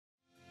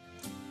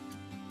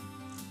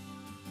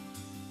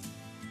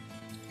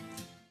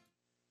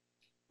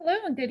Hello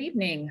and good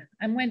evening.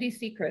 I'm Wendi,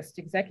 Secrist,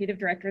 Executive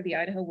Director of the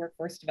Idaho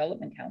Workforce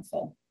Development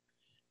Council.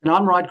 And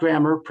I'm Rod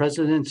Grammer,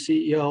 President and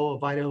CEO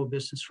of Idaho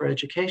Business for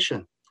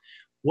Education.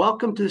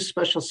 Welcome to this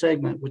special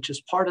segment, which is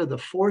part of the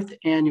 4th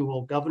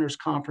Annual Governor's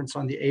Conference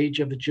on the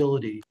Age of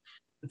Agility,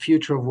 the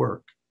Future of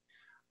Work.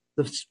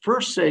 The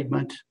first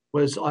segment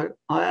was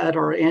at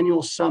our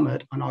annual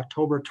summit on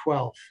October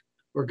 12th,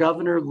 where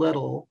Governor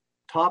Little,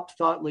 top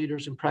thought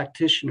leaders and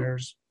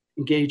practitioners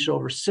engaged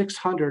over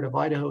 600 of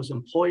Idaho's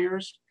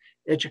employers,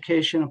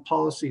 education and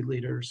policy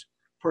leaders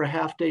for a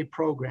half-day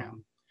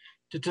program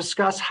to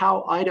discuss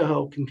how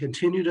Idaho can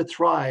continue to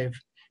thrive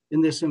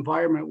in this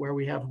environment where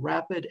we have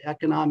rapid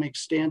economic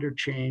standard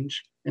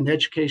change and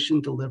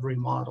education delivery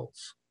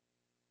models.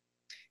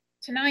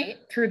 Tonight,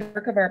 through the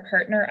work of our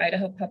partner,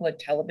 Idaho Public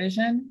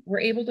Television, we're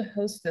able to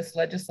host this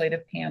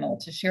legislative panel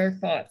to share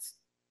thoughts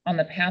on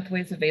the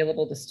pathways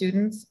available to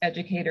students,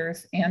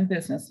 educators, and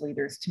business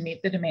leaders to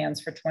meet the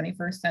demands for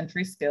 21st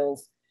century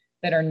skills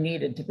that are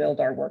needed to build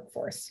our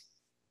workforce.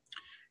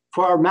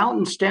 For our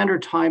Mountain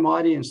Standard Time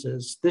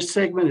audiences, this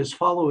segment is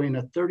following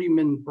a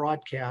 30-minute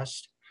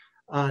broadcast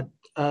of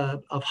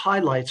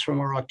highlights from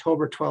our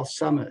October 12th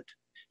summit,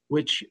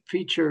 which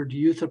featured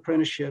youth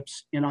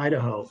apprenticeships in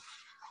Idaho.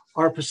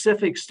 Our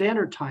Pacific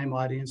Standard Time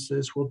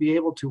audiences will be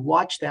able to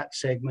watch that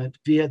segment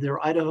via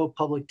their Idaho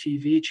Public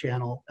TV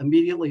channel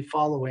immediately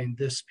following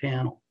this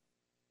panel.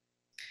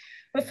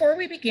 Before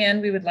we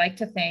begin, we would like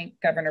to thank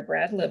Governor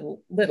Brad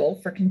Little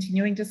for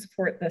continuing to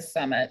support this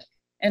summit,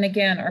 and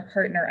again, our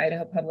partner,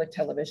 Idaho Public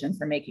Television,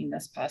 for making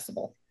this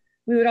possible.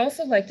 We would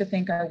also like to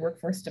thank our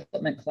workforce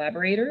development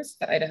collaborators,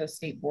 the Idaho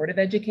State Board of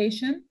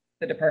Education,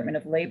 the Department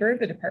of Labor,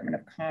 the Department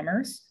of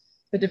Commerce,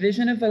 the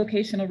Division of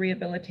Vocational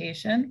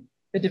Rehabilitation,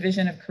 the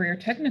Division of Career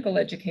Technical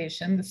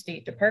Education, the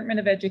State Department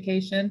of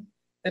Education,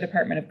 the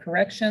Department of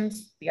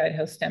Corrections, the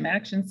Idaho STEM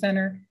Action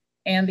Center,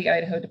 and the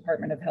Idaho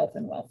Department of Health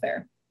and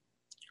Welfare.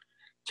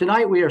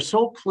 Tonight, we are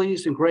so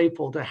pleased and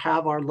grateful to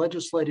have our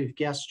legislative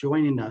guests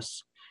joining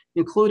us,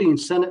 including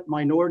Senate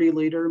Minority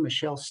Leader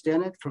Michelle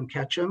Stennett from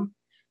Ketchum,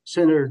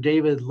 Senator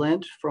David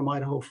Lent from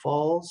Idaho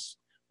Falls,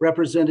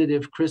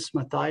 Representative Chris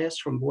Mathias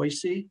from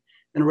Boise,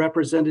 and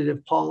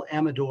Representative Paul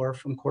Amador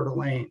from Coeur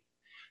d'Alene.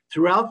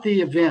 Throughout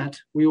the event,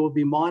 we will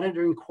be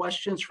monitoring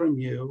questions from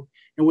you,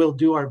 and we'll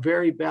do our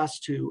very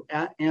best to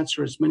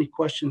answer as many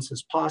questions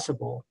as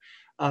possible.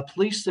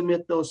 Please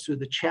submit those through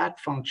the chat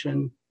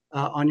function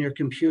on your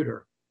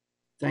computer.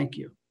 Thank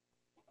you.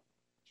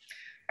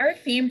 Our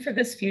theme for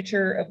this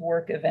Future of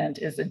Work event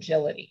is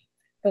agility.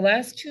 The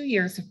last 2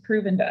 years have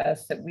proven to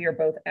us that we are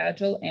both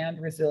agile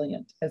and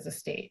resilient as a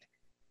state.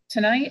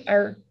 Tonight,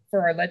 for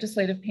our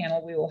legislative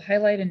panel, we will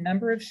highlight a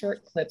number of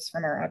short clips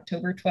from our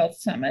October 12th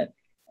summit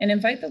and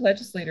invite the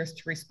legislators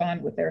to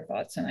respond with their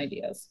thoughts and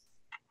ideas.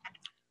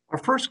 Our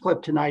first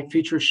clip tonight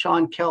features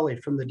Sean Kelly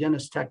from the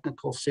Dennis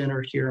Technical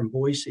Center here in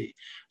Boise,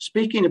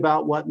 speaking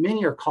about what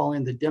many are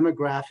calling the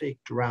demographic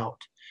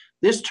drought.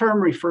 This term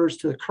refers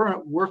to the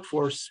current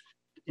workforce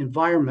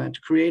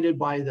environment created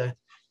by the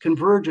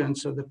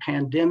convergence of the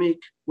pandemic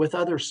with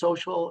other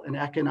social and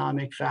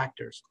economic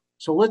factors.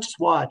 So let's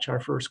watch our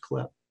first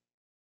clip.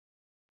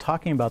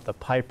 Talking about the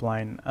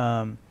pipeline,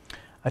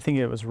 I think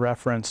it was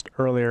referenced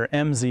earlier,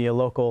 MZ, a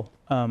local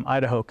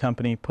Idaho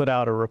company, put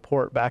out a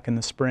report back in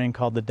the spring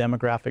called the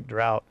demographic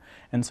drought.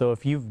 And so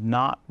if you've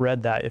not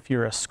read that, if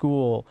you're a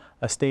school,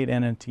 a state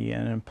entity,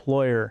 an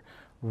employer,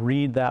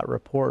 read that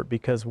report,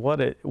 because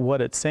what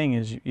it's saying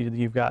is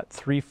you've got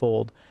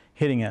threefold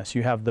hitting us.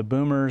 You have the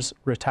boomers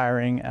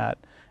retiring at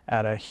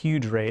a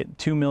huge rate,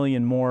 2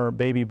 million more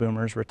baby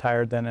boomers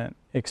retired than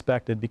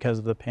expected because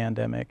of the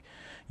pandemic.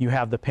 You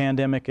have the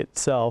pandemic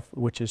itself,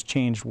 which has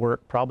changed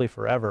work probably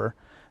forever.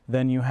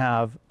 Then you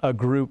have a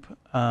group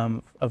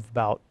of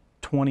about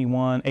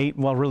 18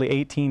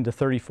 to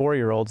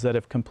 34-year-olds that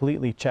have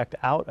completely checked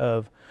out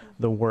of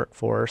the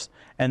workforce.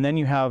 And then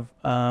you have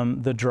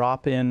the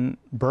drop in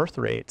birth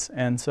rates.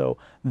 And so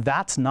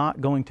that's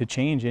not going to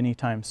change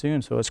anytime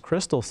soon. So as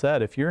Crystal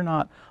said, if you're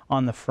not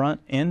on the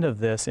front end of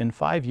this, in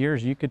 5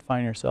 years, you could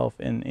find yourself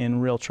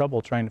in real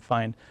trouble trying to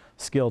find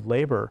skilled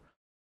labor.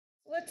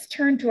 Let's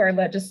turn to our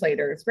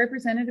legislators.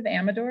 Representative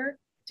Amador,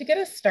 to get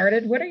us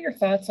started, what are your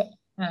thoughts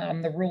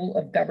on the role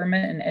of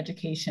government and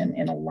education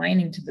in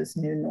aligning to this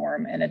new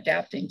norm and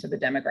adapting to the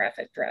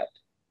demographic drought?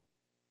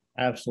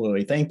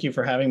 Absolutely. Thank you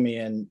for having me.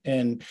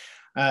 And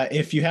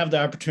if you have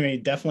the opportunity,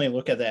 definitely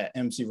look at that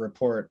MC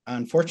report.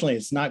 Unfortunately,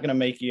 it's not going to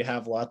make you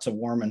have lots of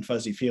warm and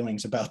fuzzy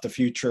feelings about the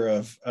future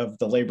of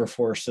the labor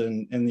force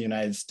in the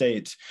United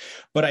States.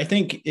 But I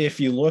think if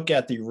you look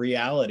at the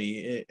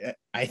reality,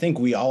 I think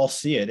we all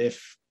see it.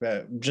 If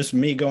just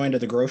me going to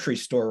the grocery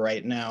store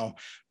right now,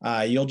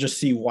 you'll just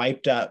see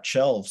wiped out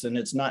shelves. And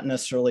it's not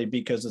necessarily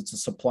because it's a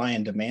supply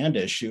and demand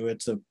issue.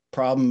 It's a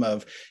problem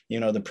of,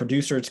 the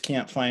producers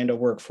can't find a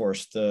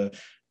workforce.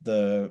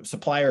 The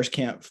suppliers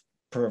can't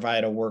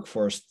provide a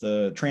workforce.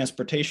 The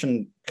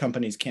transportation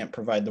companies can't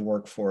provide the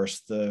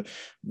workforce. The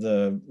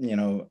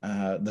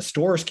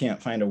stores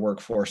can't find a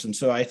workforce. And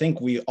so I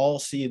think we all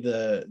see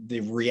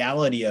the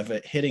reality of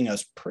it hitting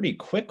us pretty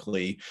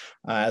quickly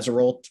as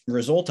a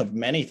result of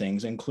many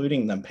things,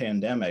 including the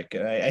pandemic.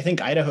 I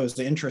think Idaho is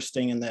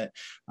interesting in that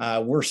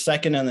we're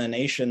second in the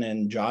nation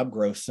in job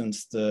growth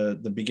since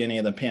the beginning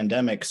of the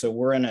pandemic. So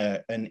we're in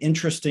an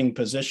interesting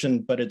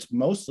position, but it's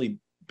mostly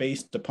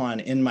based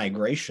upon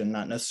in-migration,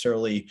 not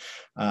necessarily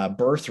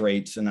birth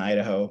rates in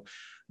Idaho.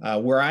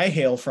 Where I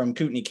hail from,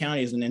 Kootenai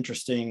County is an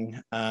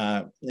interesting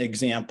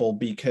example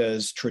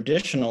because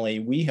traditionally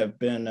we have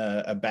been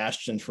a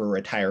bastion for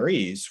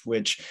retirees,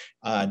 which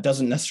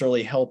doesn't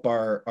necessarily help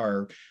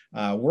our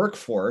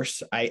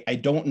workforce. I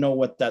don't know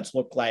what that's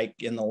looked like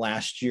in the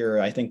last year.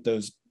 I think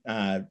those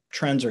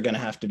trends are going to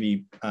have to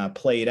be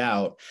played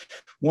out.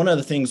 One of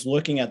the things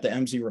looking at the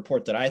MZ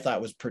report that I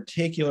thought was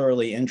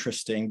particularly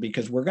interesting,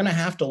 because we're going to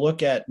have to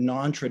look at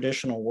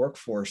non-traditional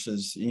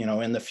workforces,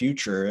 in the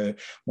future.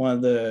 One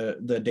of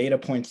the data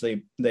points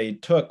they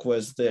took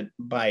was that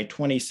by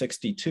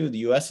 2062, the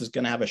U.S. is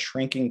going to have a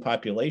shrinking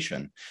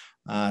population.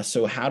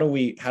 So how do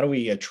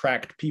we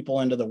attract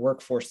people into the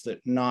workforce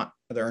that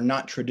are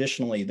not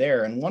traditionally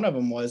there? And one of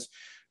them was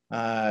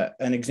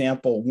an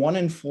example: 1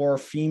 in 4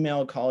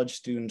 female college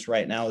students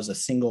right now is a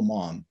single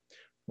mom.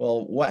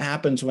 Well, what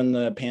happens when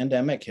the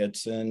pandemic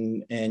hits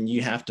and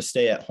you have to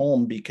stay at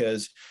home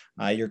because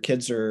your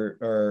kids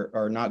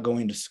are not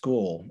going to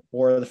school,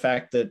 or the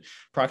fact that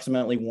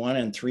approximately 1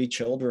 in 3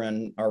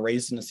 children are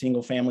raised in a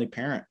single family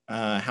parent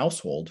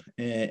household?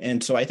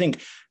 And so I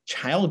think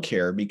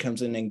childcare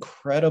becomes an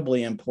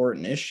incredibly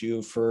important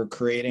issue for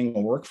creating a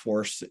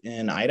workforce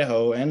in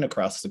Idaho and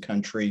across the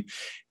country.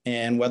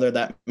 And whether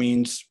that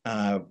means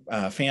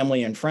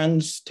family and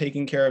friends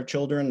taking care of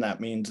children, that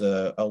means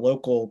a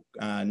local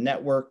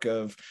network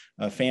of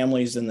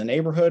families in the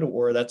neighborhood,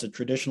 or that's a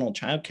traditional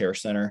childcare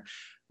center.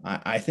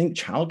 I think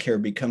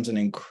childcare becomes an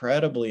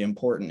incredibly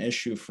important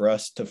issue for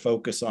us to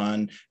focus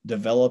on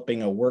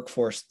developing a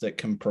workforce that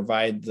can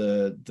provide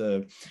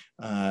the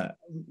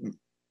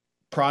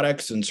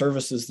products and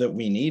services that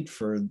we need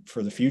for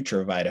the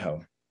future of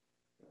Idaho.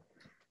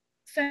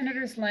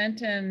 Senators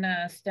Lent and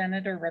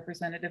Stennett or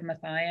Representative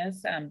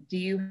Mathias, do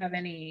you have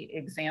any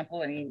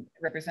example?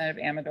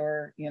 Representative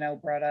Amador,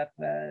 brought up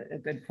a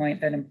good point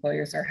that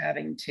employers are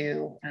having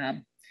to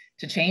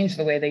change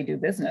the way they do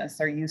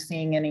business. Are you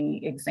seeing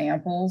any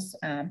examples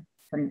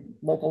from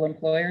local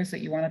employers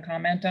that you want to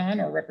comment on?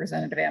 Or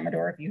Representative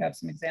Amador, if you have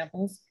some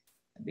examples,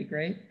 that'd be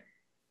great.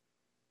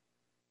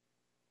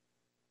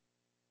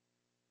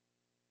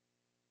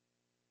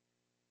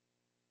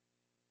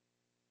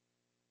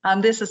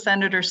 This is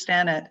Senator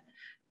Stennett.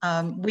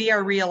 We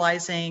are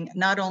realizing,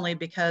 not only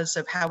because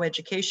of how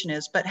education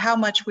is, but how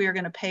much we are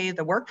going to pay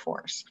the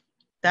workforce.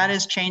 That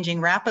is changing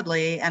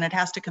rapidly, and it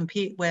has to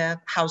compete with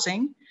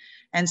housing.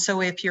 And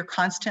so if you're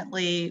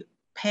constantly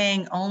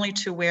paying only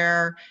to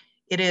where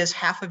it is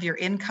half of your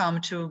income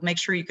to make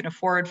sure you can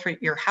afford for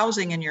your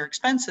housing and your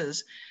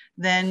expenses,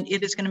 then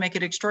it is going to make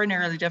it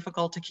extraordinarily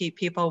difficult to keep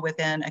people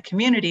within a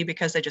community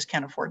because they just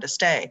can't afford to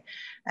stay.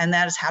 And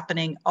that is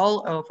happening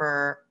all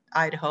over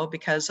Idaho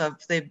because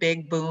of the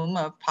big boom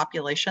of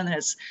population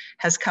that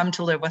has come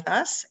to live with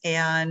us,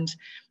 and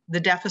the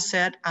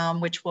deficit,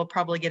 which we'll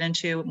probably get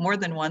into more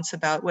than once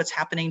about what's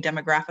happening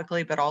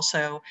demographically, but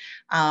also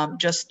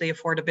just the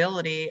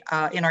affordability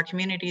in our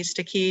communities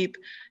to keep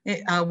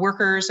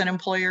workers and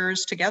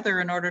employers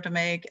together in order to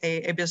make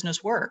a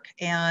business work.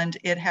 And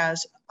it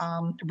has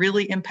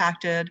really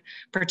impacted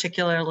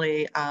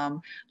particularly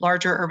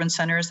larger urban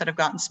centers that have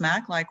gotten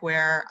smacked, like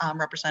where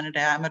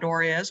Representative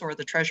Amador is, or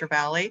the Treasure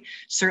Valley.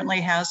 Certainly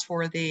has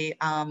for the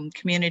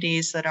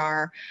communities that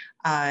are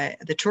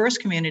the tourist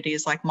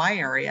communities like my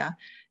area.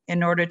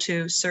 In order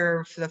to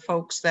serve the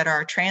folks that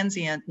are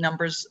transient,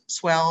 numbers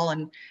swell,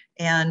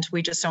 and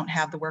we just don't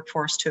have the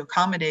workforce to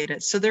accommodate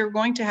it. So there's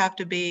going to have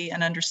to be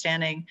an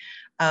understanding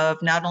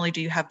of not only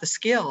do you have the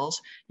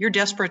skills, you're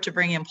desperate to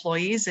bring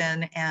employees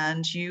in,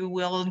 and you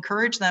will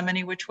encourage them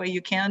any which way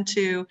you can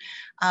to,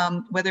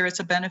 whether it's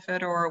a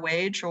benefit or a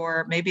wage,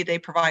 or maybe they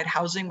provide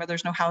housing where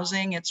there's no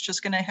housing. It's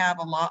just going to have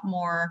a lot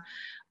more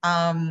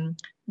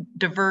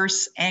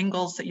diverse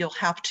angles that you'll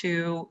have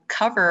to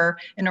cover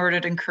in order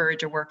to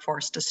encourage a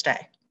workforce to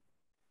stay.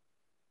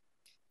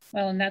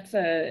 Well, and that's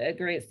a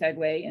great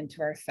segue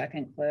into our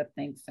second clip.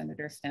 Thanks,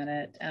 Senator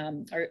Stennett.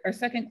 Our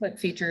second clip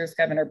features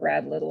Governor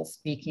Brad Little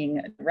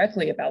speaking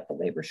directly about the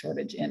labor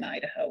shortage in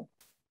Idaho.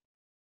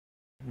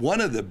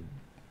 One of the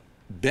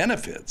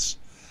benefits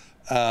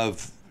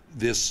of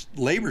this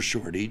labor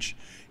shortage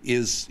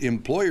is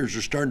employers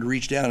are starting to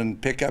reach down and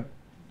pick up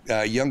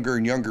younger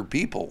and younger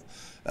people.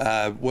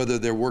 Whether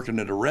they're working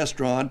at a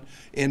restaurant,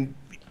 and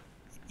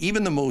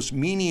even the most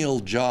menial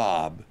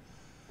job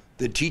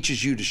that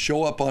teaches you to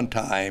show up on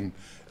time,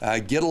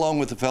 get along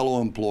with the fellow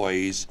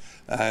employees,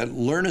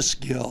 learn a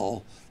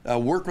skill,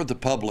 work with the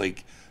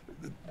public,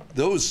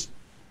 those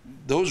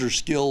those are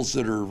skills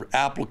that are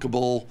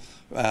applicable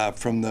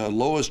from the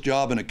lowest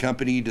job in a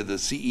company to the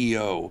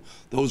CEO.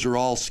 Those are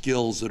all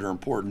skills that are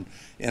important.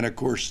 And of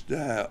course,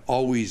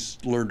 always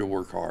learn to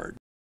work hard.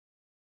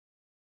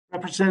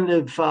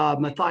 Representative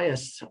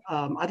Mathias,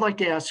 I'd like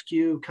to ask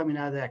you, coming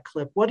out of that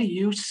clip, what are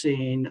you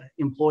seeing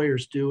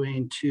employers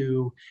doing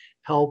to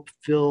help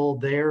fill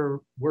their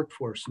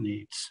workforce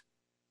needs?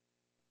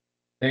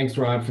 Thanks,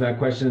 Rod, for that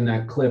question and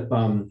that clip.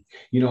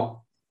 You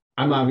know,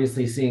 I'm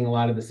obviously seeing a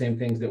lot of the same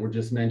things that were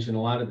just mentioned, a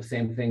lot of the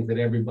same things that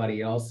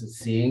everybody else is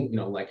seeing, you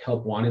know, like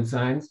help wanted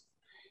signs.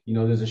 You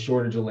know, there's a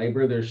shortage of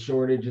labor. There's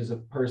shortages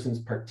of persons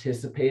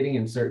participating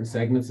in certain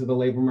segments of the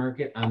labor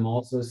market. I'm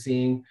also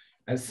seeing,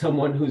 as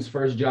someone whose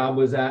first job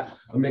was at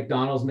a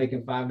McDonald's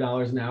making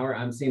 $5 an hour,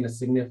 I'm seeing a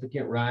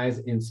significant rise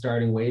in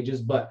starting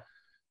wages, but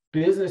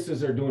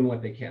businesses are doing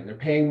what they can. They're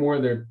paying more,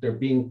 they're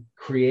being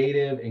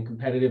creative and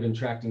competitive in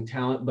attracting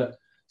talent, but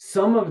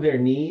some of their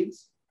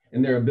needs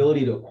and their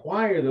ability to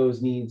acquire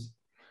those needs,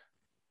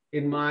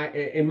 in my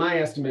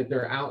estimate,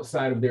 they're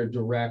outside of their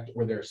direct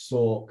or their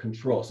sole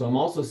control. So I'm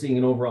also seeing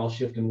an overall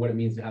shift in what it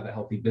means to have a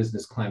healthy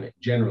business climate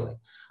generally.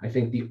 I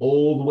think the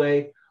old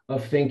way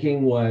of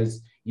thinking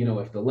was, you know,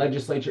 if the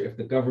legislature, if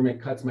the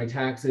government cuts my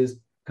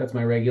taxes, cuts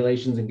my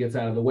regulations and gets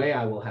out of the way,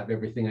 I will have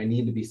everything I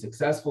need to be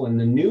successful. And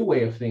the new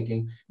way of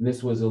thinking, and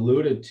this was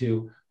alluded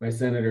to by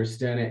Senator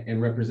Stennett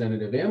and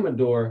Representative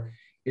Amador,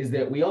 is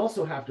that we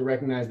also have to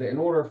recognize that in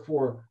order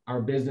for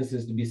our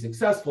businesses to be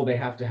successful, they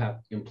have to have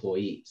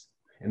employees.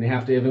 And they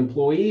have to have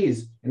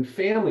employees and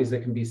families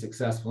that can be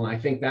successful. And I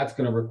think that's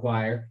going to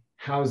require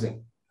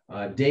housing,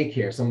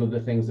 daycare, some of the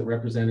things that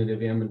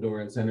Representative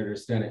Amador and Senator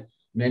Stennett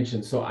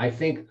mentioned. So I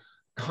think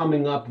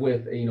coming up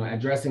with, you know,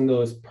 addressing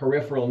those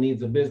peripheral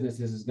needs of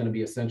businesses is going to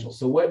be essential.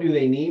 So what do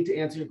they need, to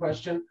answer your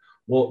question?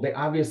 Well, they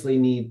obviously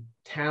need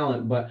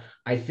talent, but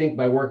I think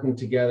by working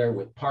together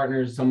with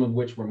partners, some of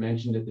which were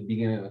mentioned at the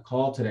beginning of the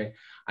call today,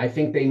 I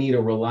think they need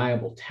a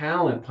reliable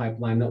talent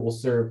pipeline that will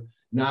serve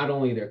not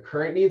only their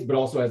current needs, but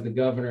also, as the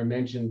governor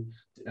mentioned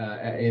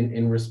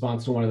in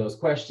response to one of those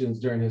questions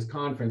during his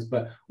conference,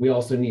 but we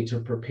also need to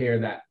prepare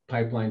that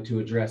pipeline to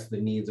address the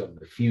needs of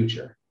the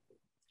future.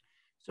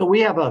 So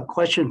we have a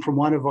question from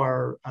one of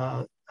our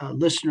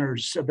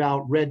listeners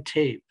about red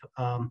tape,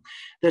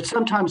 that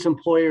sometimes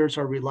employers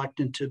are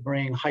reluctant to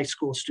bring high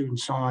school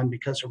students on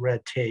because of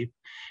red tape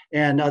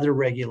and other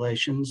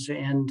regulations.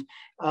 And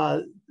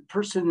the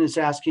person is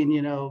asking,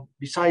 you know,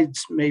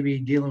 besides maybe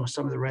dealing with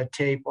some of the red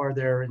tape, are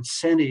there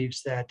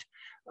incentives that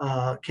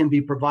can be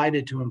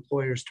provided to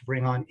employers to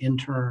bring on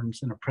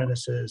interns and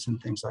apprentices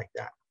and things like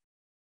that?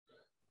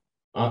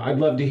 I'd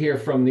love to hear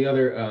from the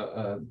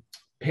other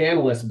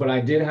panelists, but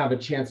I did have a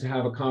chance to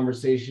have a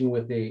conversation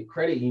with a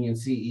credit union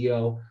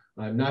CEO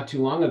not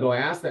too long ago. I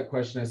asked that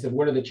question. I said,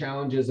 what are the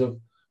challenges of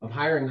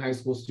hiring high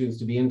school students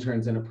to be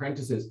interns and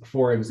apprentices,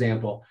 for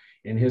example?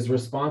 And his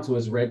response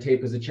was, red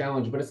tape is a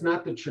challenge, but it's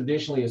not the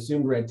traditionally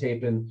assumed red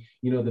tape in,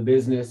 you know, the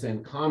business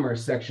and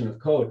commerce section of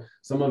code.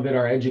 Some of it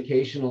are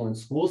educational and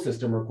school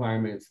system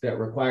requirements that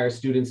require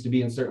students to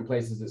be in certain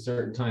places at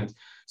certain times.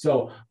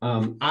 So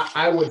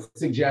I would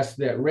suggest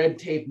that red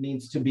tape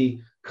needs to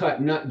be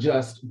cut not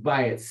just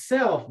by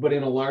itself, but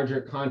in a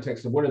larger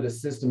context of what are the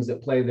systems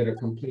at play that are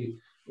complete,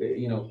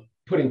 you know,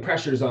 putting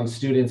pressures on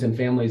students and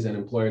families and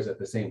employers at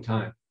the same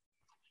time.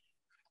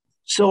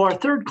 So our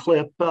third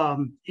clip,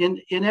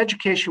 in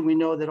education, we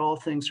know that all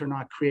things are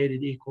not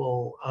created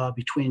equal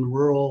between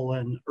rural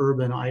and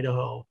urban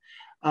Idaho.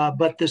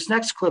 But this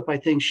next clip, I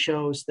think,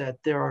 shows that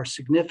there are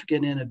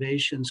significant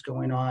innovations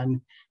going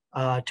on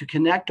to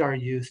connect our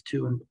youth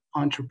to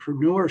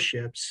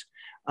entrepreneurships,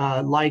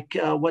 like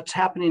what's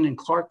happening in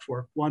Clark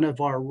Fork, one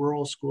of our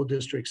rural school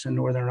districts in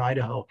northern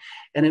Idaho.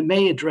 And it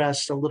may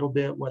address a little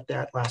bit what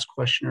that last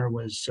questioner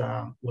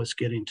was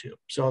getting to.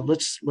 So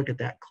let's look at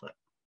that clip.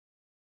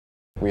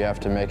 We have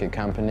to make a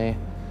company,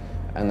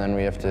 and then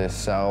we have to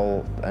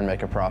sell and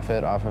make a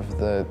profit off of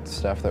the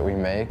stuff that we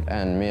make.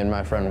 And me and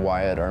my friend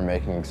Wyatt are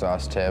making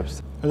exhaust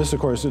tips. And this, of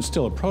course, is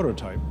still a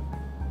prototype,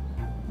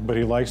 but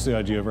he likes the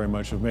idea very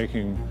much of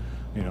making,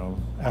 you know,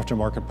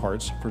 aftermarket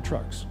parts for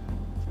trucks.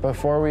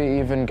 Before we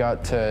even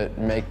got to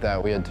make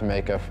that, we had to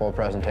make a full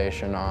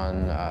presentation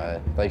on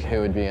like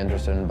who would be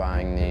interested in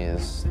buying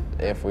these,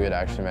 if we would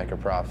actually make a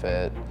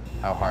profit,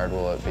 how hard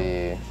will it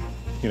be.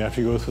 You know,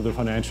 after you go through the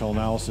financial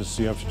analysis,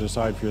 you have to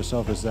decide for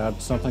yourself, is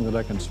that something that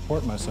I can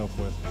support myself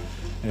with?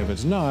 And if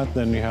it's not,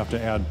 then you have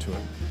to add to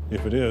it.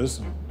 If it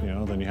is, you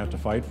know, then you have to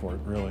fight for it,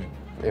 really.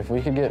 If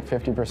we could get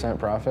 50%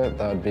 profit,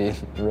 that would be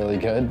really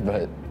good,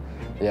 but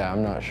yeah,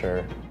 I'm not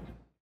sure.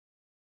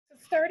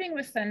 Starting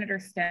with Senator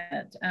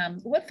Stennett,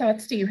 what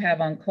thoughts do you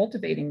have on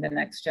cultivating the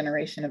next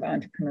generation of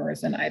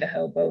entrepreneurs in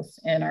Idaho, both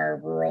in our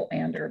rural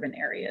and urban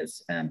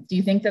areas? Do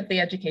you think that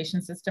the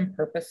education system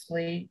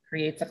purposefully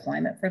creates a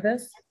climate for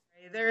this?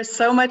 There's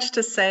so much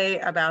to say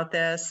about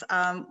this.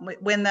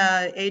 When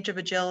the Age of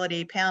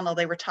Agility panel,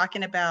 they were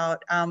talking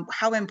about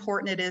how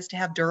important it is to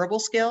have durable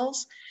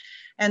skills.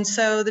 And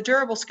so the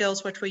durable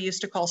skills, which we used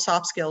to call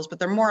soft skills, but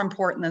they're more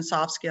important than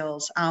soft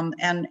skills. And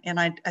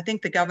I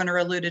think the governor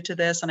alluded to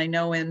this, and I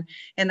know in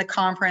the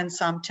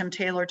conference, Tim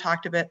Taylor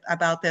talked a bit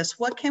about this.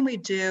 What can we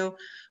do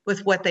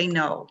with what they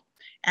know?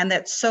 And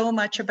that's so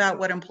much about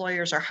what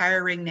employers are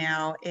hiring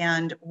now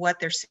and what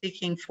they're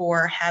seeking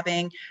for,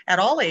 having at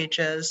all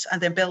ages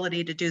the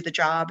ability to do the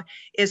job,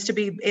 is to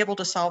be able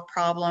to solve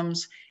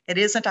problems. It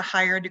isn't a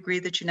higher degree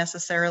that you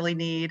necessarily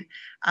need,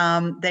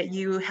 that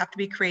you have to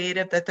be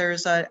creative, that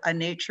there's a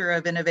nature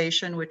of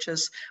innovation, which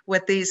is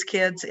what these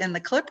kids in the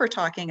clip are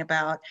talking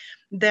about,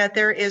 that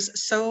there is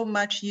so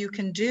much you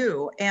can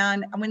do.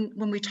 And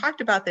when we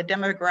talked about the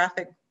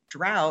demographic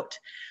drought,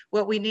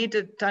 what we need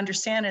to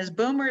understand is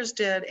boomers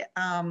did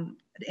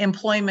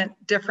employment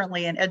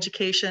differently and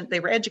education.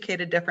 They were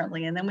educated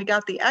differently. And then we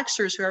got the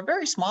Xers, who are a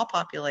very small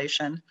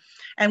population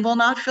and will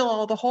not fill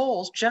all the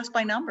holes just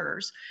by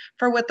numbers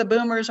for what the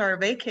boomers are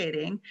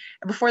vacating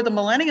before the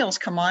millennials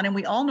come on. And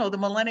we all know the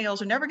millennials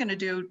are never going to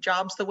do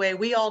jobs the way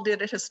we all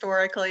did it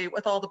historically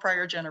with all the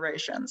prior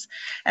generations.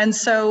 And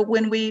so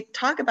when we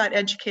talk about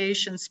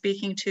education,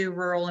 speaking to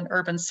rural and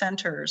urban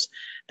centers,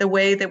 the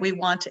way that we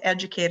want to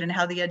educate and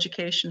how the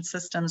education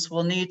systems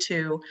will need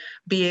to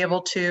be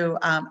able to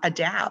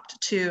adapt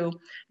to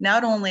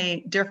not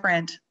only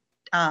different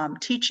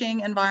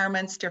teaching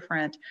environments,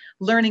 different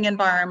learning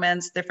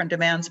environments, different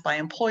demands by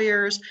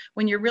employers.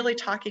 When you're really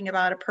talking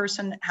about a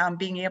person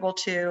being able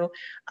to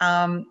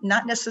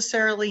not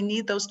necessarily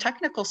need those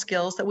technical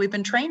skills that we've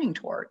been training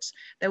towards,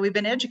 that we've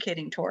been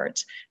educating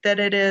towards, that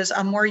it is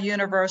a more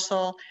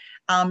universal.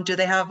 Do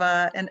they have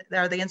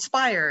are they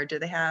inspired? Do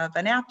they have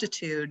an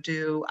aptitude?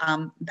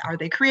 Are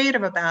they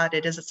creative about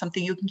it? Is it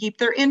something you can keep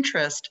their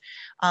interest?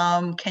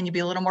 Can you be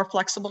a little more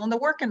flexible in the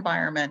work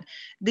environment?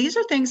 These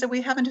are things that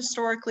we haven't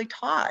historically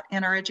taught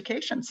in our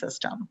education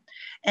system.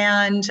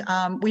 And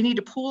we need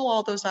to pool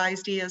all those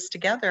ideas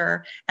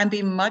together and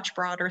be much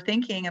broader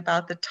thinking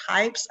about the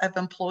types of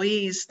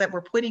employees that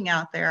we're putting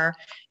out there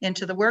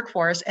into the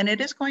workforce. And it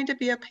is going to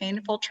be a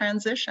painful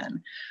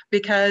transition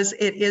because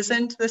it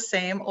isn't the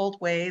same old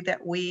way that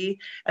we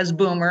as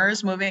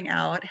boomers moving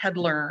out had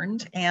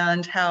learned,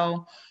 and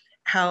how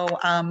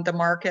the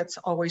markets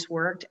always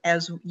worked.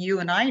 As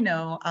you and I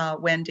know,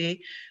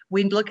 Wendi,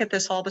 we look at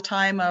this all the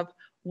time of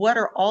what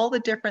are all the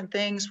different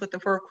things with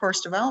the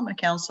Workforce Development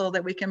Council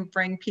that we can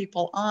bring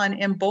people on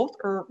in both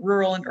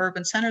rural and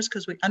urban centers,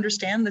 because we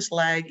understand this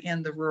lag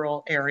in the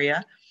rural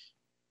area,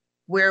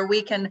 where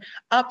we can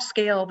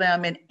upscale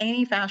them in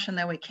any fashion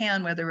that we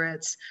can, whether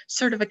it's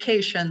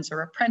certifications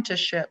or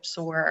apprenticeships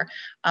or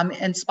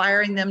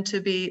inspiring them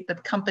to be, the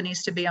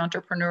companies to be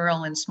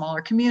entrepreneurial in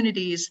smaller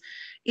communities.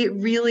 It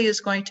really is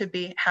going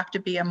to have to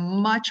be a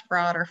much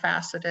broader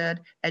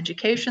faceted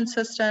education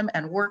system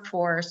and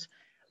workforce,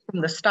 from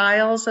the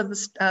styles of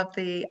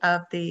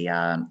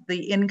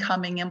the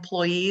incoming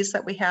employees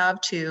that we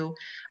have to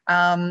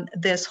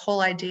this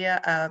whole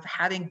idea of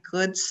having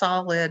good,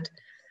 solid,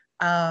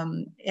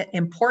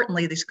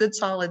 importantly, these good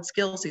solid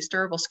skills, these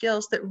durable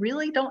skills that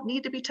really don't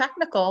need to be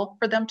technical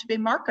for them to be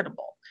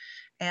marketable.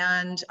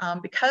 And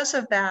because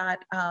of that,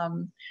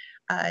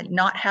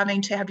 not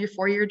having to have your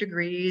 4-year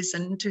degrees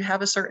and to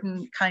have a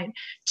certain kind,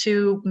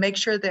 to make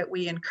sure that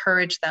we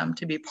encourage them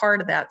to be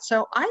part of that.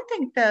 So I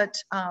think that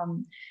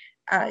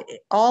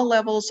all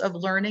levels of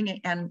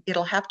learning, and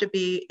it'll have to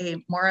be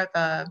more of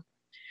a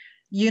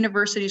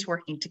universities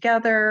working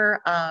together,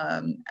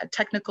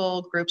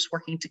 technical groups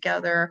working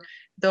together,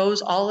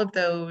 all of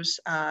those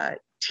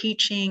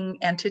teaching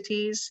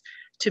entities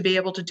to be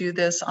able to do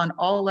this on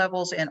all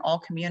levels in all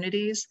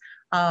communities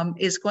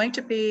is going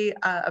to be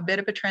a bit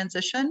of a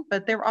transition,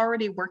 but they're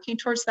already working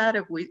towards that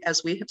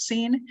as we have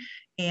seen.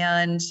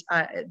 And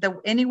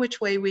any which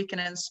way we can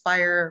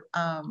inspire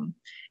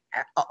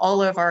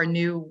all of our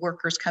new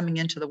workers coming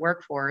into the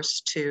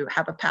workforce to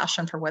have a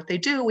passion for what they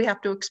do, we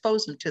have to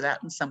expose them to that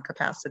in some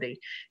capacity.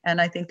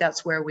 And I think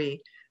that's where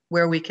we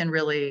can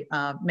really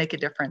make a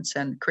difference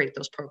and create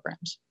those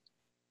programs.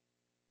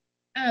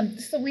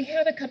 So we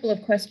had a couple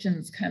of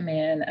questions come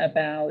in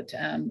about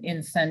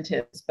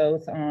incentives,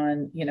 both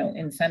on,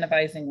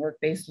 incentivizing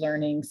work-based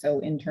learning,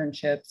 so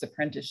internships,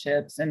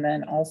 apprenticeships, and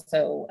then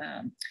also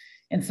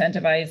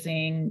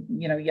incentivizing,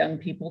 young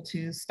people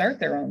to start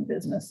their own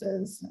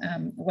businesses.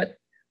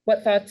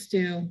 What thoughts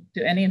do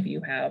any of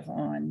you have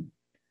on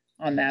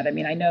that? I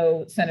mean, I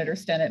know Senator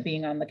Stennett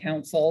being on the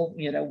council,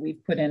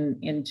 we've put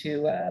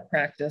into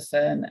practice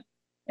an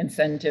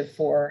incentive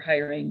for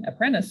hiring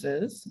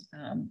apprentices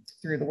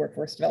through the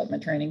Workforce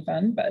Development Training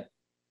Fund, but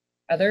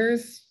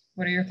others,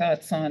 what are your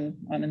thoughts on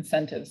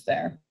incentives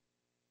there?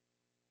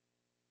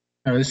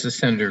 This is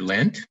Senator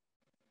Lent.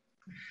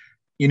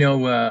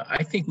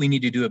 I think we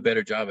need to do a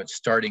better job at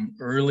starting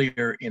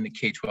earlier in the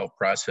K-12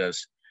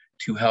 process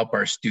to help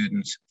our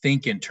students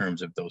think in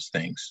terms of those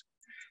things.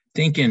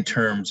 Think in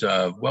terms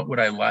of what would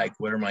I like?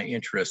 What are my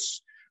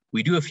interests?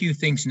 We do a few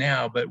things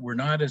now, but we're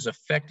not as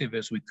effective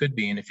as we could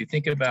be. And if you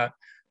think about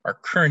our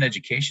current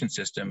education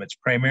system, it's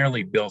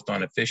primarily built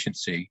on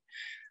efficiency.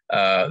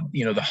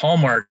 The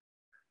hallmark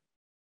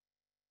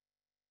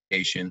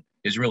education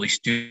is really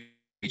student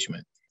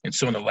engagement. And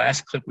so in the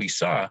last clip we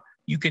saw,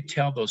 you could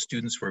tell those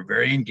students were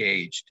very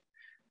engaged.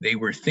 They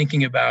were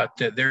thinking about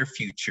their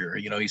future.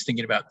 You know, he's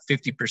thinking about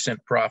 50%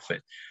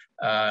 profit.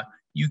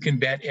 You can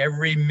bet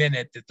every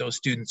minute that those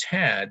students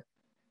had,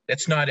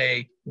 that's not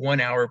a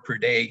 1 hour per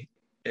day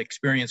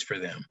experience for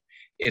them.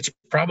 It's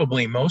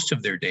probably most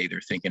of their day they're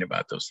thinking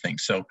about those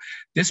things. So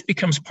this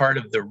becomes part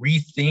of the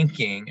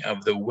rethinking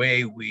of the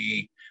way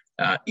we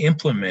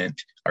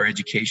implement our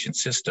education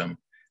system.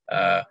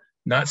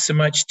 Not so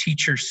much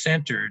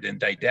teacher-centered and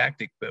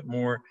didactic, but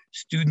more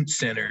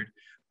student-centered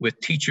with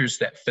teachers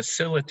that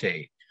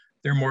facilitate.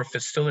 They're more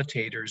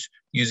facilitators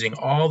using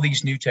all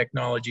these new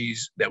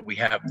technologies that we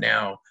have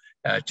now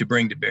to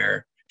bring to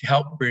bear, to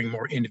help bring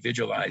more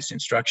individualized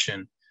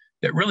instruction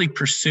that really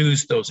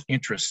pursues those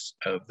interests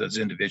of those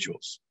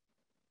individuals.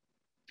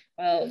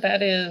 Well,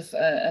 that is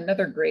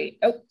another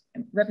great,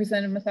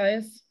 Representative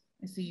Mathias,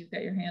 I see you've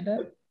got your hand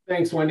up.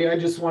 Thanks, Wendy. I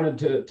just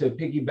wanted to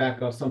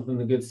piggyback off something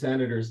the good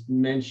senators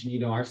mentioned. You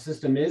know, our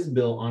system is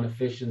built on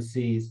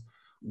efficiencies,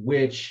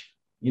 which,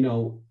 you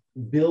know,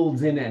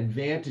 builds in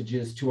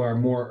advantages to our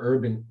more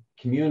urban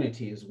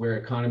communities where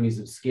economies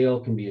of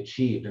scale can be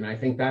achieved. And I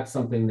think that's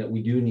something that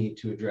we do need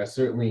to address,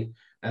 certainly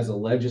as a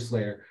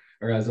legislator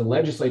or as a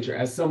legislature.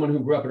 As someone who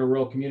grew up in a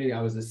rural community,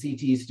 I was a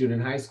CTE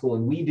student in high school,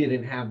 and we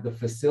didn't have the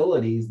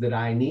facilities that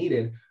I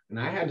needed. And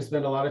I had to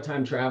spend a lot of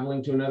time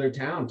traveling to another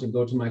town to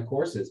go to my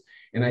courses.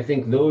 And I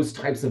think those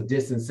types of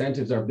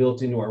disincentives are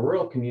built into our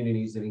rural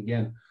communities. And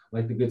again,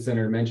 like the good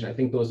senator mentioned, I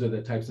think those are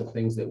the types of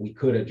things that we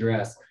could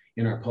address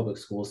in our public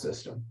school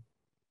system.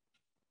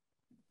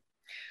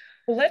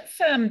 Well, let's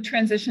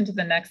transition to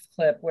the next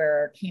clip where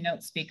our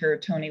keynote speaker,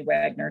 Tony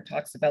Wagner,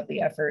 talks about the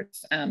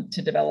efforts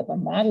to develop a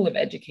model of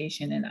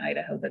education in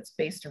Idaho that's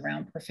based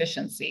around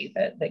proficiency,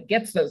 that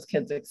gets those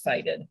kids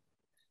excited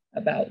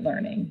about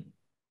learning.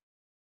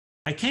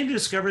 I came to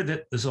discover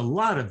that there's a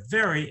lot of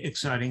very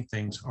exciting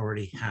things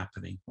already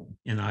happening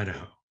in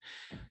Idaho.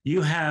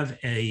 You have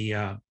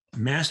a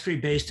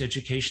mastery-based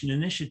education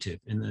initiative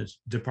in the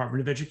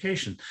Department of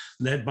Education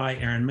led by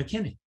Aaron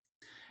McKinney.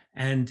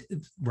 And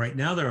right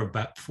now there are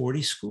about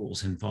 40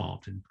 schools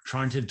involved in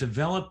trying to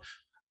develop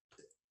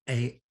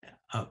a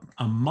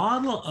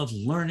model of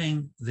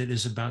learning that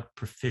is about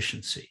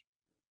proficiency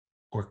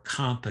or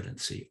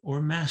competency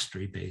or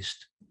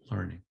mastery-based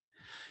learning.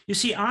 You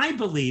see, I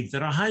believe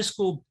that a high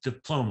school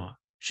diploma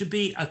should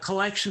be a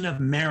collection of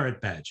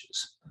merit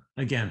badges.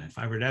 Again, if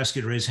I were to ask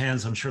you to raise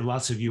hands, I'm sure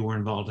lots of you were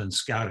involved in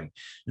scouting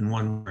in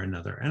one way or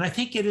another. And I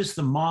think it is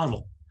the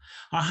model.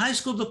 A high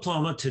school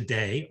diploma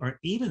today, or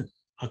even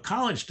a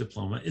college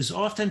diploma, is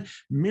often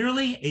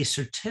merely a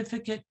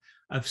certificate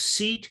of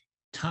seat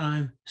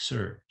time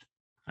served.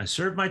 I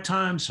served my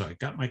time, so I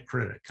got my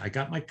credit. I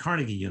got my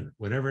Carnegie unit,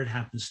 whatever it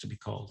happens to be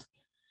called.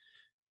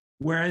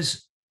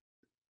 Whereas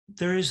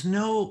there is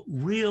no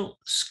real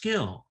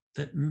skill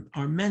that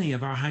many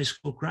of our high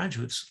school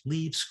graduates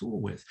leave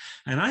school with.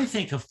 And I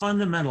think a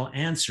fundamental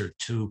answer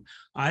to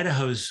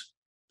Idaho's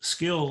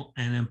skill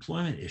and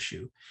employment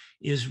issue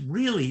is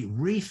really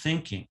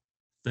rethinking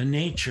the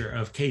nature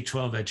of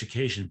K-12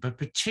 education, but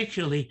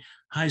particularly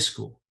high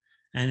school,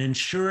 and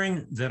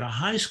ensuring that a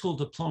high school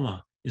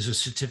diploma is a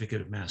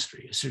certificate of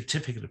mastery, a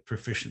certificate of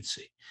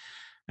proficiency.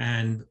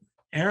 And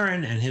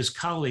Aaron and his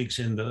colleagues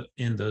in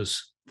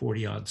those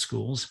 40-odd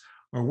schools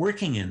are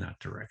working in that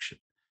direction.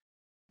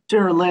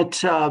 Senator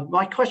Lent,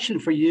 my question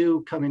for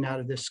you coming out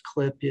of this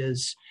clip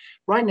is,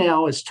 right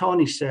now, as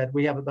Tony said,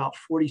 we have about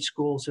 40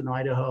 schools in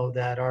Idaho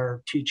that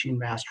are teaching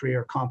mastery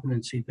or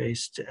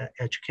competency-based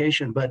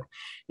education. But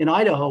in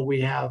Idaho, we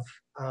have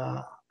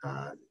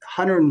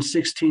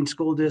 116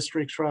 school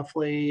districts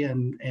roughly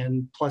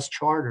and plus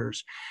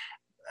charters.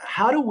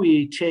 How do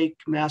we take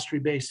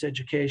mastery-based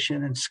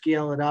education and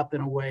scale it up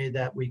in a way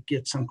that we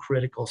get some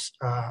critical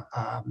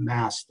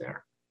mass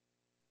there?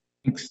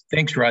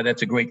 Thanks, Rod.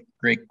 That's a great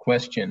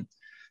question.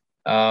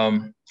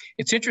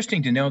 It's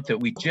interesting to note that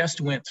we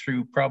just went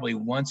through probably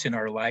once in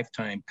our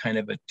lifetime kind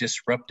of a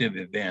disruptive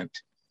event.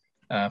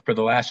 For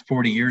the last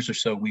 40 years or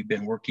so, we've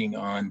been working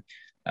on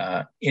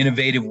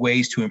innovative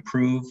ways to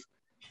improve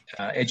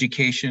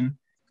education.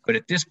 But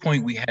at this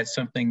point, we had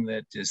something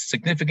that is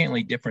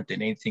significantly different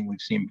than anything we've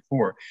seen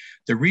before.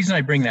 The reason I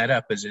bring that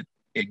up is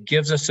it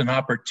gives us an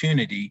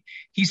opportunity.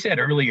 He said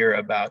earlier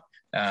about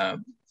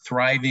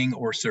thriving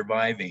or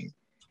surviving.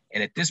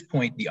 And at this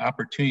point, the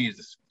opportunity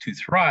to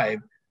thrive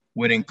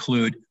would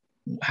include,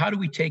 how do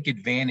we take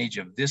advantage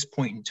of this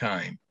point in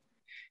time?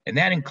 And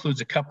that includes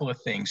a couple of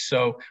things.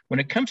 So when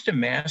it comes to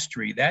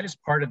mastery, that is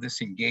part of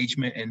this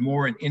engagement and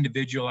more an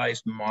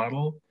individualized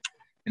model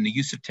and the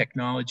use of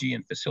technology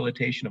and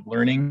facilitation of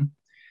learning.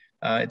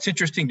 It's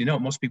interesting to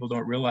note, most people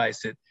don't realize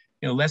that,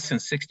 less than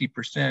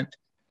 60%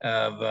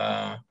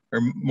 of,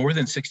 or more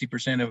than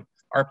 60% of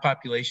our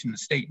population in the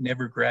state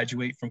never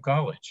graduate from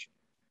college.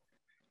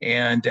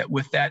 And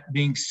with that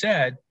being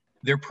said,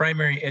 their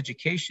primary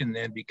education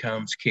then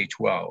becomes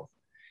K-12.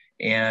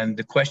 And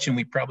the question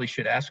we probably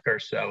should ask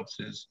ourselves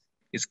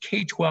is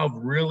K-12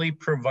 really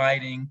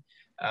providing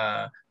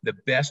the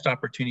best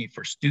opportunity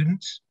for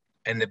students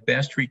and the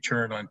best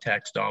return on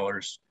tax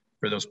dollars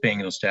for those paying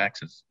those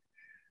taxes.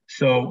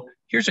 So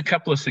here's a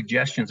couple of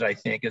suggestions, I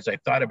think, as I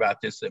thought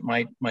about this that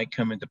might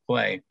come into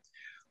play.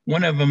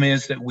 One of them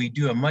is that we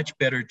do a much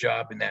better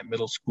job in that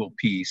middle school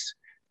piece.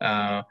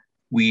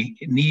 We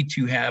need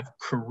to have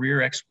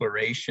career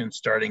exploration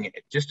starting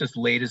just as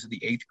late as the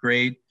 8th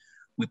grade.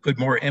 We put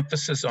more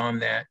emphasis on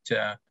that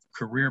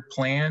career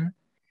plan.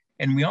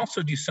 And we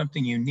also do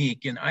something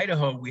unique. In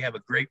Idaho, we have a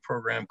great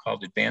program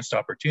called Advanced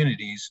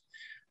Opportunities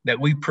that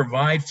we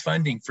provide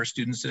funding for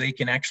students so they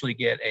can actually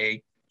get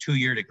a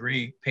 2-year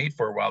degree paid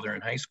for while they're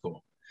in high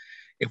school.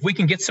 If we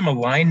can get some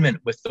alignment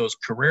with those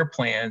career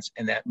plans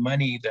and that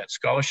money, that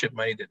scholarship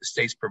money that the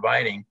state's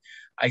providing,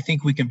 I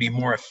think we can be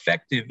more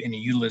effective in the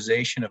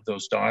utilization of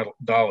those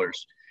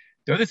dollars.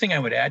 The other thing I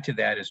would add to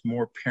that is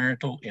more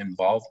parental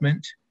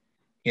involvement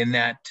in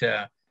that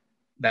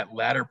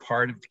latter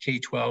part of the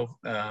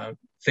K-12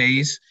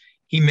 phase.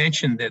 He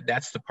mentioned that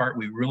that's the part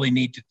we really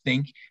need to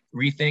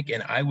rethink,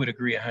 and I would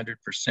agree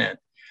 100%.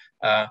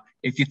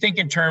 If you think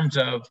in terms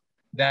of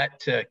that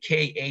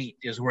K-8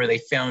 is where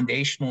they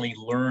foundationally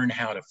learn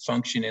how to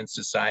function in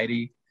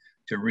society,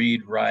 to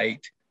read,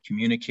 write,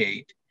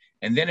 communicate.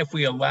 And then if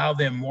we allow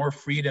them more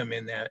freedom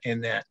in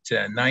that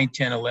 9,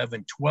 10,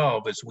 11,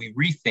 12, as we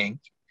rethink,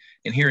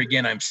 and here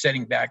again, I'm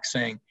setting back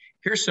saying,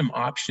 here's some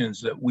options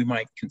that we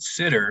might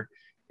consider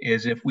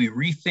is if we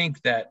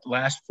rethink that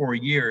last 4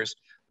 years,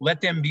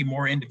 let them be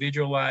more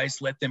individualized,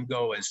 let them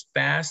go as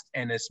fast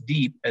and as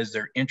deep as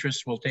their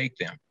interests will take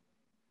them.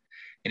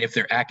 And if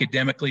they're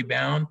academically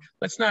bound,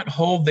 let's not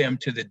hold them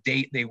to the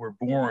date they were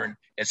born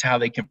as how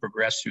they can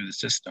progress through the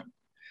system.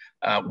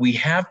 We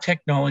have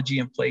technology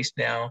in place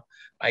now,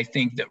 I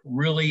think, that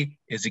really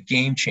is a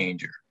game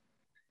changer.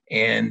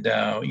 And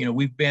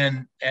we've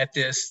been at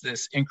this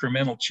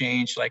incremental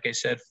change, like I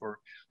said, for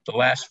the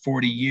last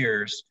 40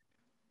 years.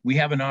 We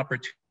have an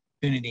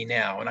opportunity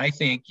now. And I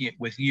think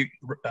with you,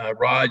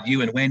 Rod,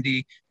 you and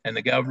Wendi and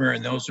the governor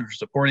and those who are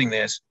supporting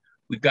this,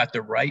 we've got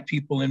the right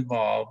people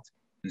involved,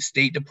 the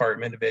State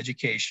Department of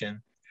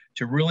Education,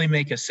 to really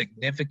make a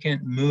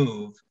significant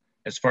move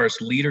as far as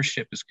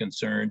leadership is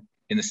concerned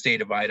in the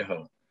state of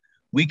Idaho.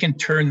 We can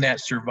turn that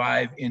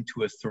survive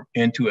into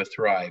a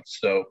thrive.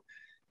 So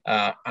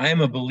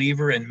I'm a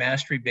believer in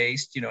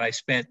mastery-based. I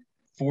spent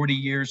 40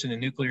 years in the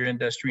nuclear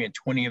industry and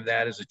 20 of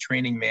that as a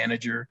training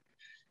manager.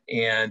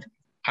 And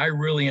I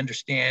really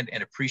understand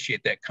and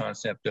appreciate that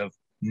concept of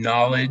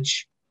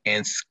knowledge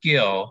and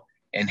skill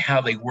and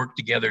how they work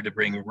together to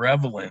bring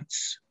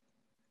relevance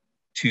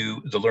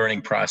to the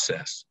learning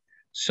process.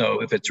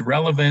 So if it's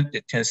relevant,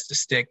 it tends to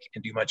stick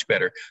and do much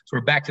better. So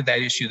we're back to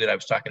that issue that I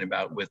was talking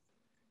about with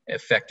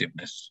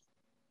effectiveness.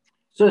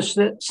 So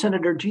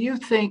Senator, do you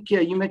think,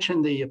 you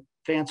mentioned the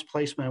advanced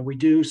placement, we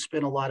do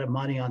spend a lot of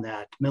money on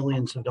that,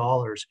 millions of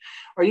dollars.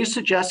 Are you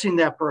suggesting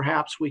that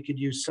perhaps we could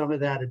use some of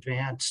that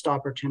advanced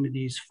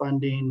opportunities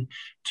funding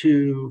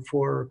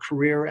for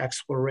career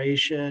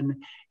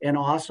exploration, and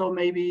also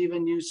maybe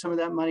even use some of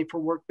that money for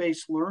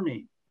work-based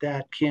learning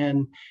that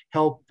can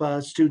help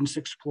students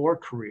explore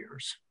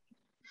careers?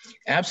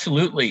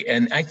 Absolutely.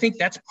 And I think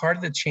that's part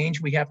of the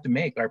change we have to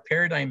make. Our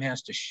paradigm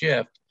has to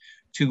shift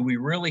to we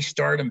really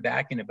start them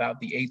back in about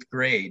the 8th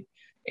grade.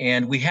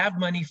 And we have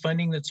money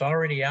funding that's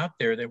already out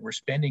there that we're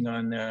spending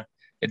on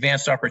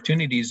advanced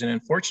opportunities. And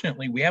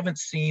unfortunately, we haven't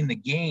seen the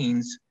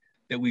gains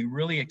that we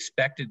really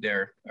expected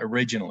there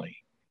originally.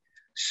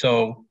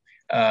 So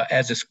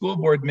as a school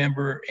board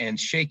member and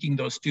shaking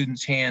those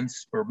students'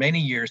 hands for many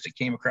years that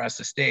came across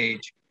the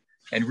stage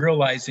and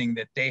realizing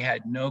that they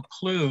had no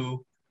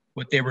clue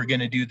what they were going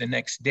to do the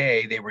next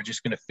day, they were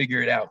just going to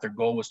figure it out. Their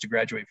goal was to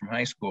graduate from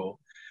high school.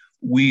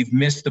 We've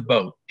missed the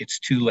boat. It's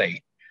too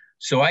late.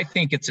 So I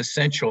think it's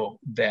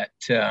essential that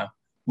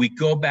we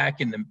go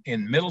back in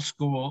middle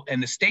school,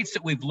 and the states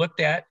that we've looked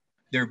at,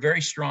 they're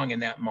very strong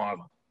in that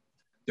model.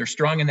 They're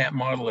strong in that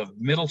model of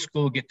middle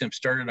school, get them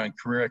started on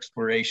career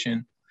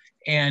exploration,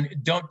 and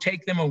don't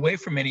take them away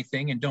from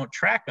anything and don't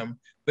track them,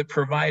 but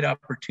provide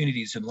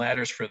opportunities and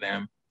ladders for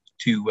them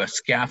to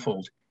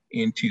scaffold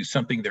into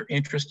something they're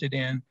interested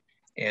in.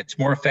 It's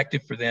more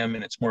effective for them,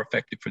 and it's more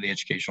effective for the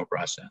educational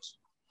process.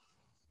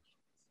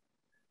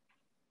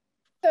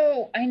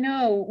 So I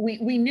know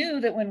we knew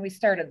that when we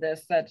started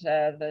this that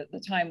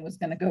the time was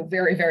going to go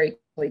very, very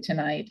quickly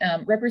tonight.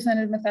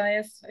 Representative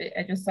Mathias,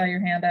 I just saw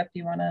your hand up. Do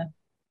you want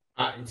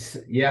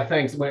to? Yeah,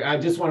 thanks. I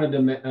just wanted to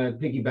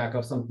piggyback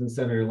off something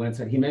Senator Lent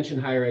said. He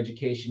mentioned higher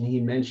education. He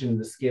mentioned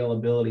the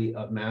scalability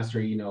of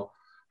mastery.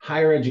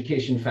 Higher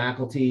education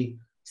faculty,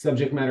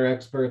 subject matter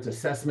experts,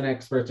 assessment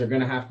experts are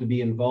going to have to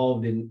be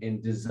involved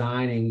in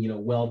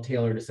designing,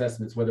 well-tailored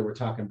assessments, whether we're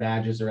talking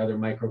badges or other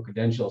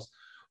micro-credentials.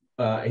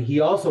 He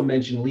also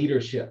mentioned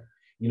leadership.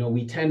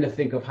 We tend to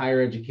think of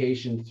higher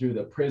education through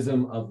the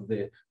prism of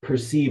the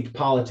perceived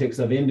politics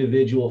of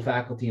individual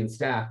faculty and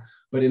staff.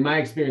 But in my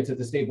experience at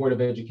the State Board of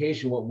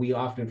Education, what we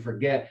often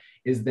forget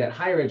is that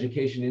higher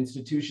education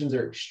institutions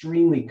are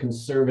extremely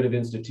conservative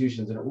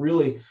institutions, and it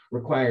really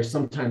requires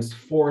sometimes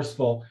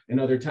forceful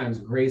and other times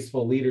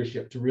graceful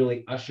leadership to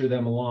really usher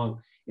them along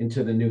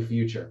into the new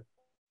future.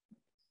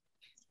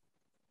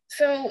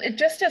 So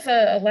just as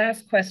a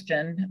last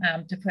question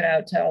to put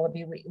out to all of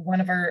you, one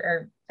of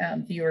our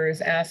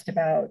viewers asked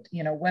about,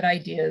 what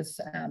ideas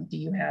do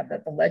you have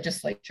that the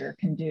legislature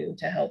can do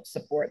to help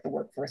support the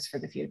workforce for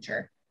the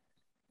future?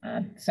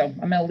 So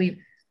I'm going to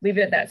leave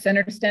it at that.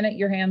 Senator Stennett,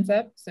 your hand's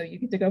up, so you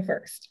get to go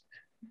first.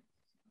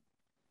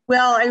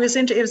 Well, it was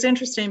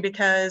interesting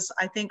because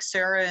I think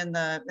Sarah in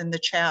the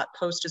chat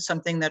posted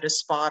something that is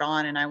spot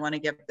on, and I want to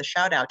give the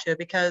shout out to it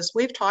because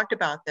we've talked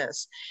about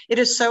this. It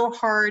is so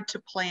hard to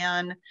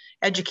plan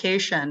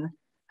education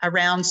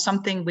around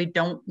something we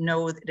don't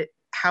know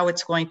how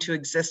it's going to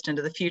exist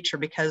into the future,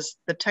 because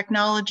the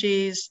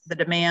technologies, the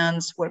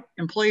demands, what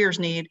employers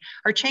need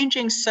are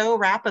changing so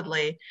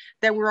rapidly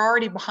that we're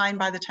already behind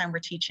by the time we're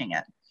teaching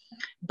it.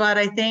 But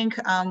I think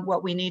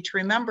what we need to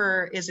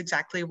remember is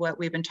exactly what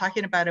we've been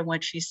talking about, and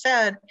what she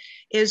said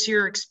is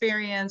your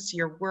experience,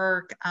 your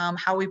work,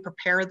 how we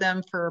prepare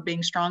them for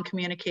being strong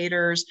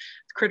communicators,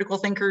 critical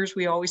thinkers.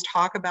 We always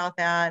talk about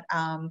that.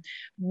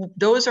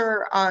 Those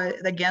are,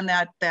 again,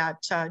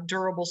 that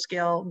durable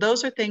skill.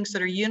 Those are things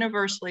that are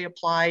universally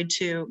applied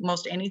to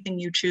most anything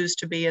you choose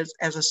to be as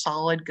a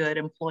solid, good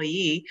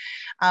employee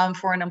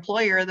for an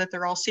employer that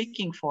they're all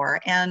seeking for.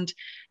 And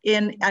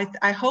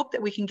I hope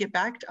that we can get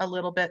back a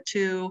little bit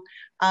to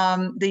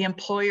the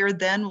employer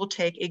then will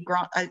take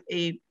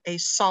a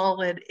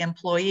solid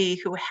employee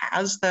who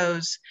has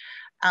those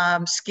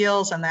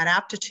skills and that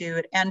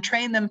aptitude and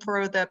train them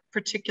for the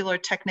particular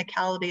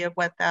technicality of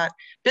what that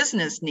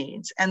business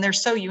needs. And they're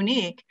so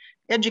unique.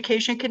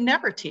 Education can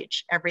never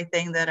teach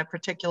everything that a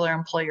particular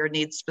employer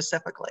needs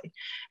specifically.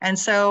 And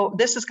so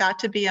this has got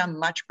to be a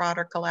much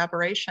broader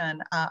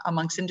collaboration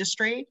amongst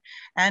industry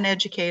and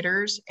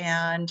educators.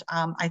 And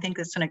I think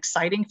it's an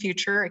exciting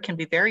future. It can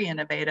be very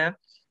innovative.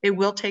 It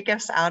will take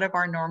us out of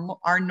our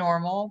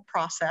normal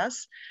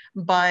process,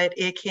 but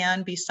it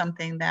can be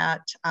something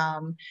that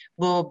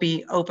will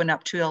be open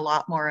up to a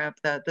lot more of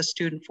the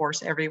student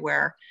force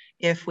everywhere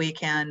if we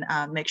can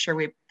make sure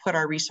we put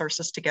our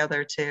resources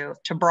together to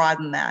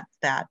broaden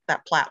that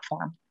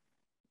platform.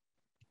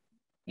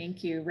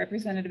 Thank you.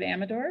 Representative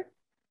Amador?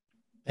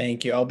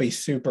 Thank you. I'll be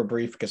super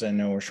brief because I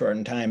know we're short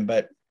in time,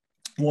 but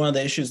one of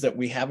the issues that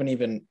we haven't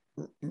even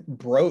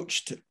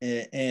broached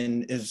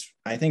and is,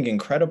 I think,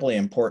 incredibly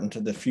important to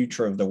the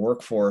future of the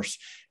workforce,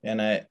 and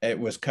it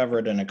was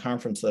covered in a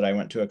conference that I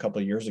went to a couple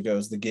of years ago,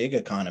 is the gig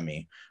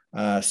economy.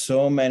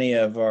 So many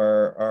of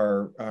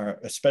our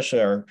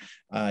especially our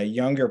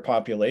younger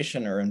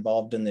population are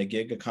involved in the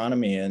gig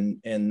economy,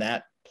 and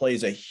that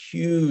plays a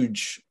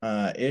huge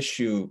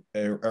issue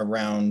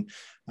around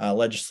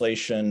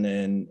legislation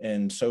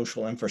and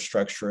social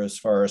infrastructure as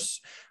far as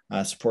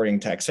supporting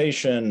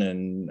taxation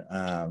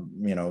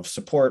and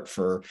support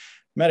for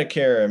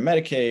Medicare and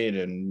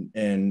Medicaid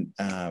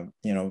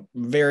and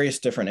various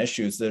different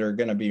issues that are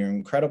going to be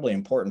incredibly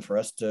important for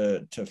us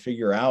to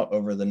figure out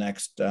over the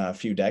next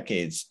few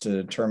decades to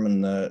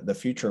determine the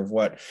future of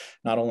what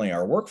not only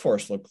our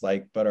workforce looks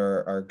like, but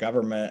our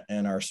government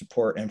and our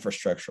support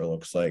infrastructure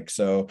looks like.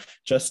 So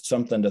just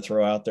something to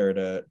throw out there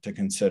to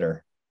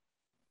consider.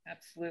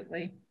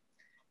 Absolutely.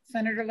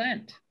 Senator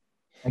Lent.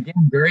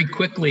 Again, very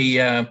quickly,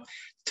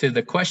 to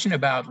the question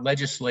about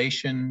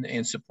legislation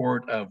and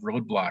support of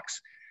roadblocks.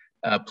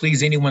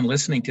 Please, anyone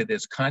listening to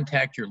this,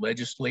 contact your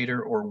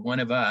legislator or one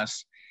of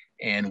us,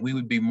 and we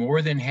would be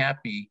more than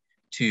happy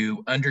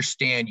to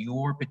understand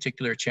your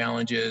particular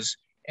challenges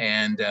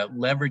and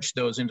leverage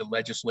those into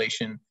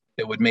legislation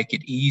that would make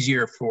it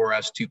easier for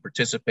us to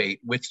participate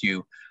with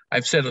you.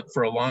 I've said it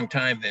for a long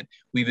time that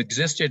we've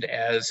existed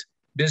as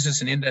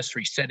business and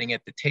industry sitting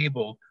at the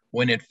table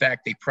when in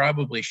fact they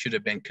probably should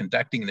have been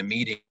conducting the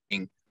meeting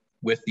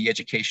with the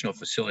educational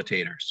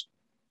facilitators.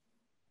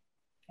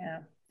 Yeah.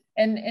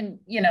 And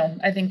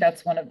I think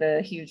that's one of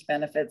the huge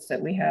benefits that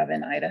we have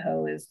in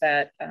Idaho is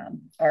that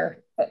our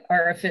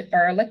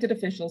elected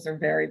officials are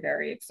very,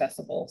 very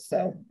accessible.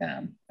 So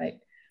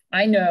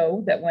I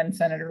know that when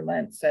Senator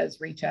Lent says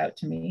reach out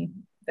to me,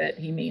 that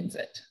he means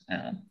it.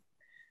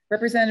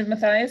 Representative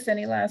Mathias,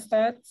 any last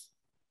thoughts?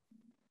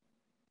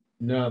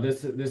 No,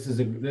 this has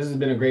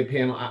been a great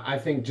panel. I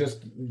think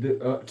just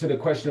to the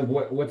question of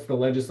what's the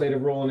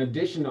legislative role, in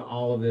addition to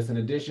all of this, in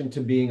addition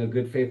to being a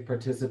good faith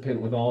participant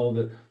with all of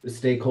the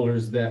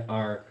stakeholders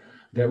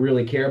that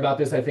really care about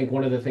this, I think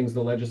one of the things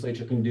the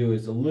legislature can do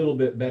is a little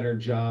bit better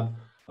job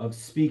of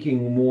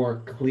speaking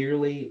more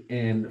clearly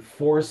and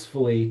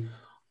forcefully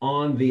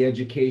on the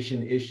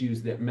education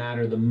issues that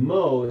matter the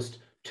most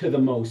to the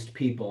most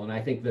people. And I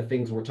think the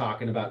things we're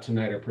talking about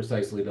tonight are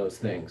precisely those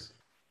things.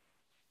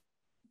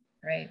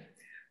 Great.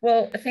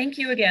 Well, thank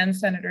you again,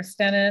 Senator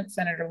Stennett,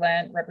 Senator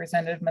Lent,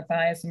 Representative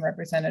Mathias, and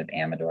Representative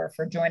Amador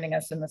for joining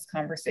us in this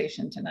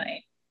conversation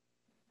tonight.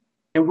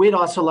 And we'd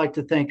also like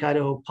to thank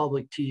Idaho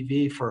Public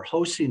TV for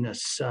hosting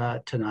this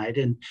tonight.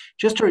 And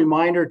just a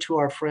reminder to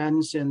our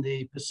friends in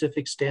the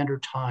Pacific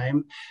Standard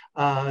Time,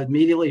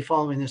 immediately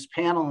following this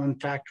panel, in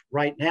fact,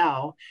 right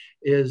now,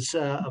 is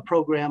a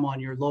program on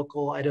your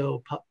local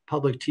Idaho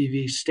Public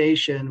TV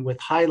station with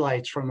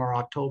highlights from our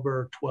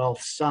October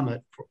 12th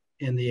summit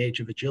in the age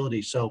of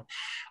agility. So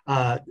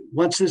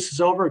once this is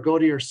over, go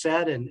to your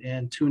set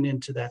and tune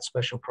into that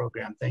special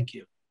program. Thank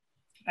you.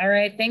 All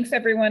right. Thanks,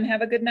 everyone.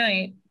 Have a good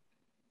night.